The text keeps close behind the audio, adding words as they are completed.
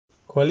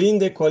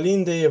Colinde,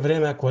 colinde, e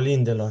vremea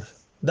colindelor.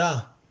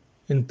 Da,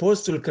 în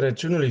postul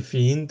Crăciunului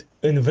fiind,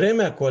 în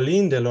vremea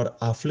colindelor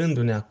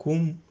aflându-ne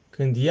acum,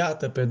 când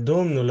iată pe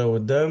Domnul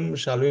lăudăm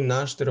și a Lui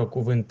naștere o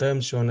cuvântăm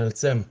și o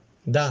înălțăm.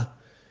 Da,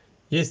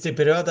 este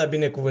perioada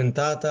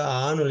binecuvântată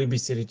a anului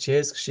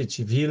bisericesc și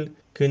civil,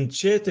 când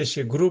cete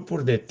și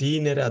grupuri de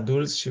tineri,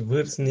 adulți și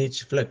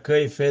vârstnici,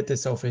 flăcăi, fete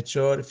sau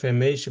feciori,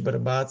 femei și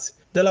bărbați,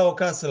 de la o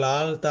casă la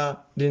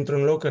alta,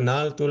 dintr-un loc în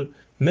altul,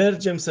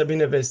 mergem să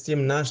binevestim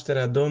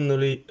nașterea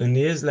Domnului în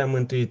iezlea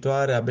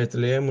mântuitoare a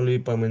Betleemului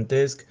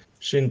pământesc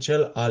și în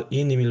cel al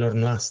inimilor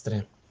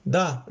noastre.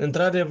 Da,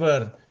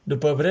 într-adevăr,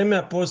 după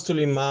vremea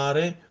postului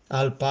mare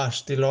al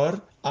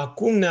Paștilor,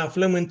 acum ne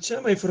aflăm în cea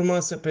mai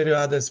frumoasă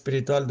perioadă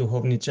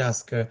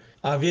spiritual-duhovnicească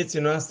a vieții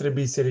noastre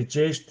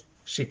bisericești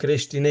și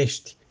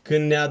creștinești,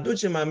 când ne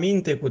aducem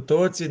aminte cu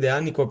toții de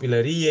anii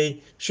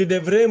copilăriei și de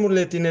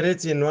vremurile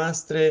tinereții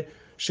noastre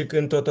și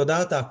când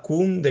totodată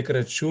acum, de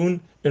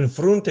Crăciun, în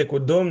frunte cu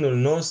Domnul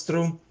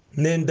nostru,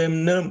 ne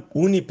îndemnăm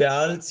unii pe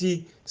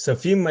alții să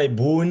fim mai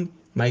buni,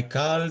 mai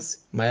calzi,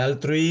 mai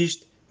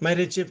altruiști, mai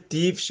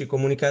receptivi și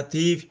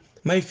comunicativi,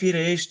 mai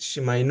firești și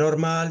mai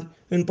normali,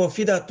 în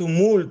pofida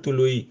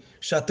tumultului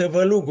și a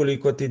tăvălugului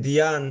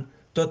cotidian,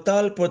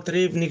 total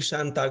potrivnic și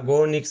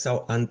antagonic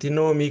sau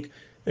antinomic,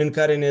 în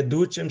care ne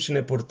ducem și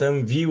ne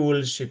purtăm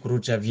viul și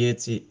crucea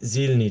vieții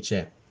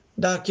zilnice.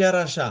 Da, chiar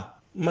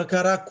așa,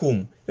 măcar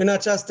acum, în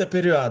această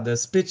perioadă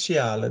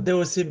specială,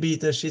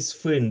 deosebită și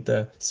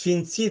sfântă,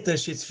 sfințită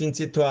și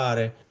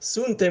sfințitoare,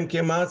 suntem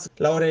chemați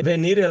la o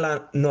revenire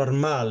la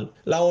normal,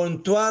 la o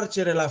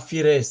întoarcere la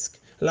firesc,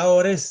 la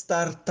o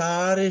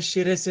restartare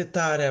și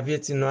resetare a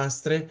vieții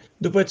noastre,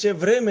 după ce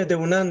vreme de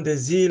un an de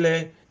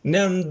zile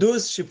ne-am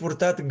dus și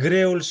purtat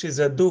greul și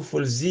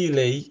zăduful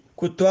zilei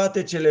cu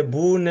toate cele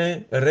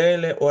bune,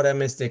 rele ori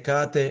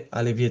amestecate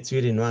ale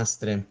viețuirii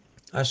noastre.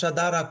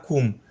 Așadar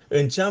acum,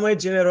 în cea mai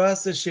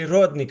generoasă și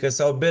rodnică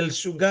sau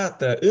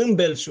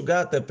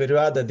îmbelșugată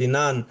perioadă din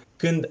an,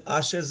 când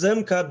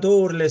așezăm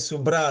cadourile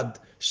sub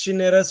brad și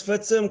ne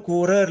răsfățăm cu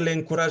urările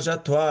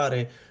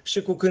încurajatoare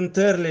și cu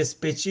cântările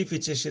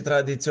specifice și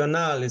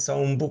tradiționale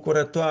sau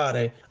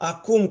îmbucurătoare,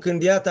 acum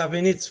când iată a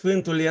venit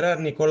Sfântul Ierar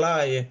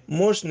Nicolae,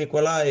 Moș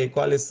Nicolae cu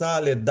ale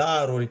sale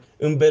daruri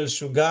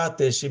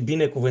îmbelșugate și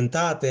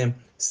binecuvântate,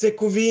 se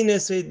cuvine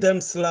să-i dăm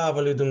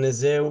slavă lui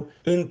Dumnezeu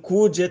în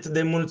cuget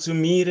de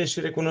mulțumire și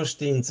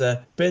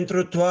recunoștință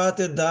pentru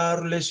toate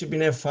darurile și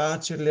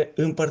binefacerile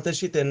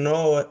împărtășite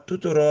nouă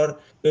tuturor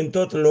în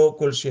tot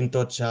locul și în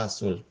tot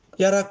ceasul.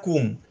 Iar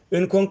acum,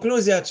 în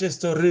concluzia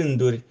acestor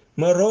rânduri,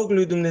 mă rog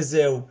lui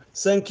Dumnezeu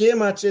să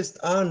încheiem acest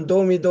an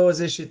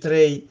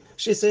 2023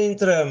 și să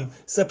intrăm,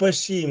 să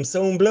pășim, să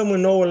umblăm în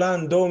noul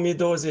an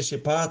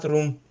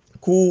 2024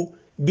 cu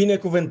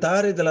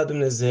binecuvântare de la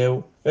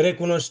Dumnezeu,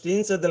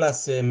 recunoștință de la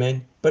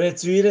semeni,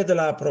 prețuire de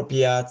la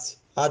apropiați,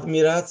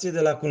 admirație de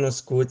la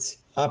cunoscuți,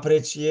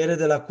 apreciere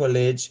de la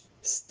colegi,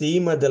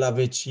 stimă de la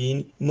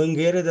vecini,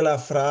 mângâiere de la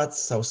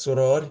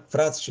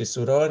frați și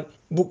surori,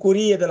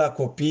 bucurie de la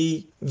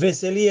copii,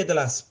 veselie de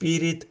la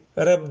spirit,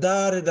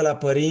 răbdare de la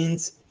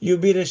părinți,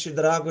 iubire și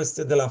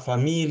dragoste de la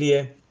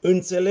familie,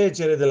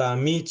 înțelegere de la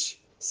amici,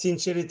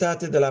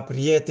 sinceritate de la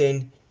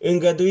prieteni,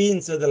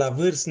 îngăduință de la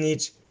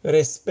vârstnici,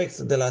 respect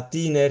de la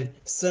tineri,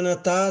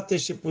 sănătate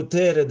și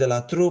putere de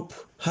la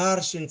trup,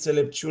 har și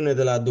înțelepciune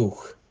de la Duh.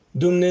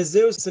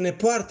 Dumnezeu să ne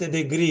poarte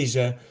de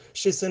grijă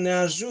și să ne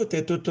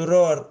ajute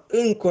tuturor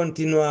în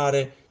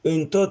continuare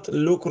în tot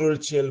lucrul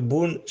cel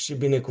bun și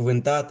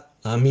binecuvântat.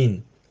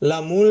 Amin. La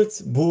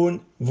mulți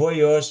buni,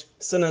 voioși,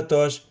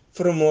 sănătoși,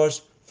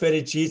 frumoși,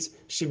 fericiți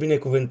și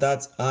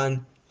binecuvântați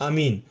ani.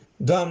 Amin.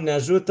 Doamne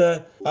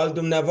ajută, al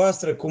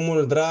dumneavoastră cu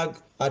mult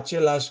drag,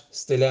 același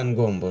Stelian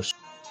Gomboș.